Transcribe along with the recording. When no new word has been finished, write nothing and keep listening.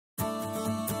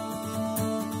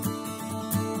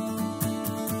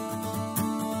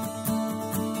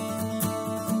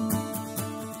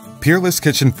Peerless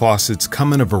kitchen faucets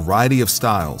come in a variety of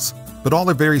styles, but all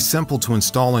are very simple to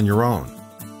install on your own.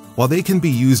 While they can be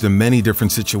used in many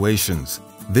different situations,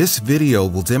 this video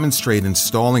will demonstrate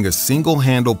installing a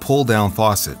single-handle pull-down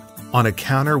faucet on a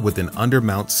counter with an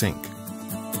undermount sink.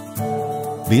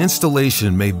 The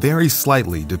installation may vary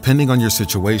slightly depending on your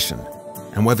situation,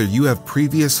 and whether you have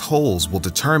previous holes will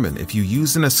determine if you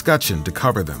use an escutcheon to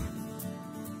cover them.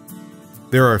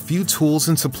 There are a few tools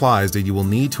and supplies that you will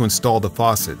need to install the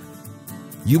faucet.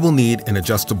 You will need an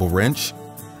adjustable wrench,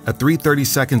 a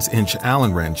 3/32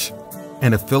 Allen wrench,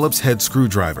 and a Phillips head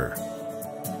screwdriver.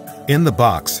 In the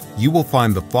box, you will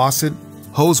find the faucet,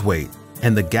 hose weight,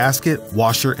 and the gasket,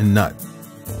 washer, and nut.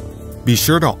 Be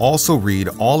sure to also read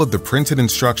all of the printed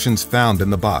instructions found in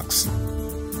the box.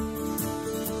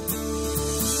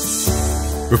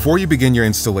 Before you begin your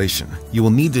installation, you will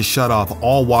need to shut off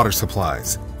all water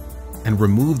supplies and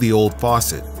remove the old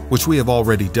faucet, which we have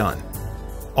already done.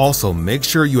 Also, make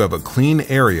sure you have a clean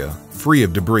area free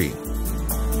of debris.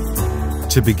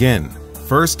 To begin,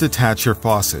 first detach your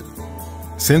faucet.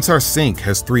 Since our sink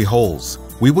has 3 holes,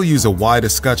 we will use a wide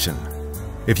escutcheon.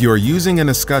 If you are using an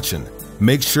escutcheon,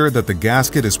 make sure that the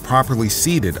gasket is properly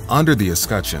seated under the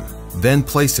escutcheon, then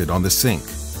place it on the sink.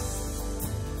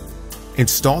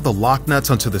 Install the lock nuts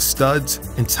onto the studs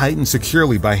and tighten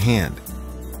securely by hand.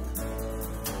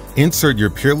 Insert your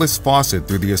Peerless faucet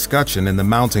through the escutcheon in the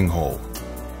mounting hole,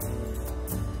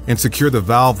 and secure the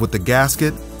valve with the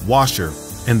gasket, washer,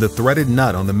 and the threaded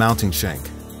nut on the mounting shank.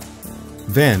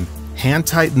 Then, hand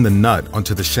tighten the nut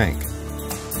onto the shank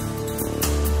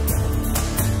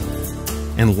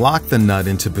and lock the nut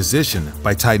into position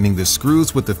by tightening the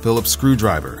screws with the Phillips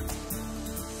screwdriver.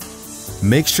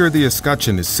 Make sure the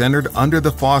escutcheon is centered under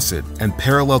the faucet and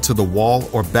parallel to the wall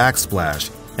or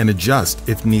backsplash, and adjust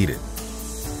if needed.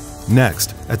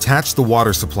 Next, attach the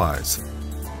water supplies.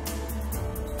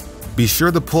 Be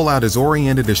sure the pullout is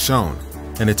oriented as shown,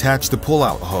 and attach the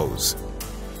pullout hose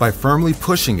by firmly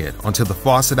pushing it onto the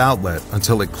faucet outlet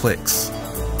until it clicks.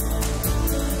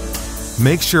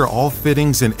 Make sure all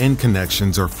fittings and end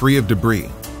connections are free of debris.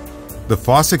 The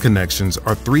faucet connections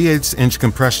are 3/8"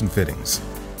 compression fittings.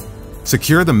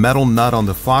 Secure the metal nut on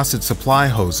the faucet supply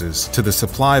hoses to the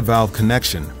supply valve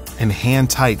connection and hand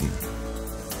tighten.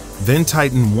 Then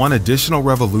tighten one additional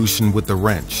revolution with the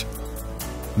wrench.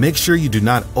 Make sure you do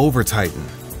not over-tighten.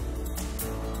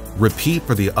 Repeat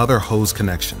for the other hose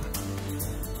connection.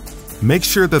 Make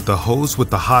sure that the hose with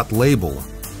the hot label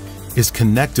is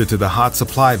connected to the hot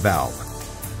supply valve,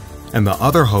 and the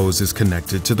other hose is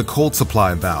connected to the cold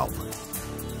supply valve.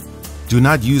 Do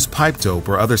not use pipe dope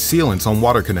or other sealants on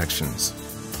water connections.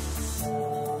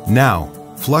 Now,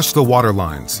 flush the water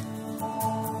lines.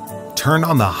 Turn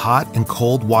on the hot and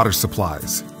cold water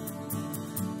supplies.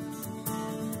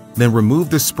 Then remove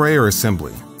the sprayer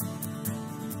assembly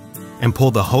and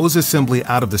pull the hose assembly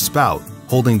out of the spout,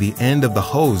 holding the end of the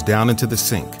hose down into the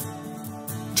sink.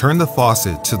 Turn the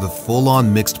faucet to the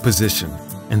full-on mixed position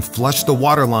and flush the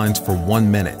water lines for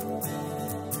 1 minute.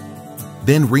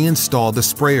 Then reinstall the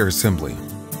sprayer assembly.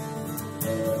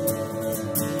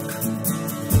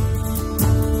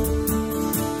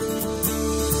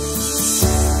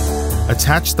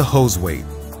 Attach the hose weight.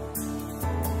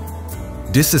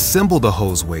 Disassemble the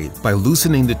hose weight by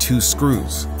loosening the 2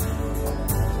 screws.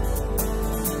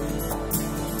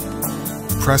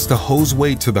 Press the hose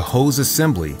weight to the hose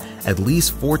assembly at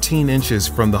least 14 inches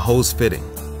from the hose fitting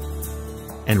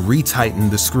and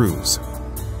retighten the screws.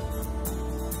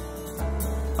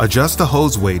 Adjust the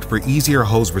hose weight for easier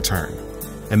hose return,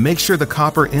 and make sure the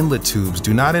copper inlet tubes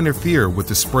do not interfere with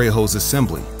the spray hose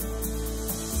assembly.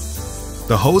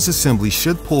 The hose assembly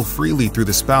should pull freely through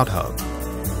the spout hub.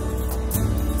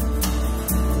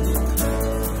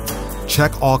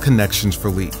 Check all connections for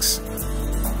leaks.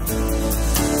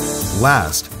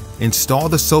 Last, install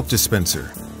the soap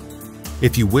dispenser.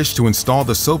 If you wish to install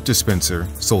the soap dispenser,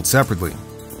 sold separately,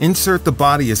 insert the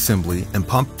body assembly and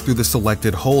pump through the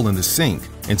selected hole in the sink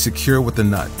and secure with the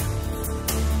nut.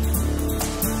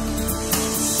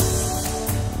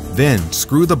 Then,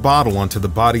 screw the bottle onto the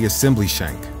body assembly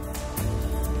shank.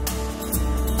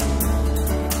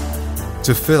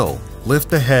 To fill, lift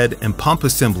the head and pump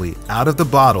assembly out of the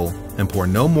bottle and pour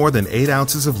no more than 8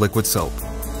 ounces of liquid soap.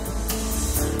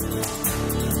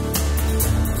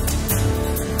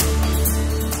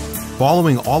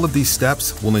 Following all of these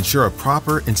steps will ensure a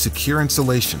proper and secure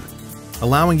installation,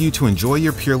 allowing you to enjoy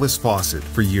your Peerless faucet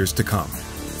for years to come.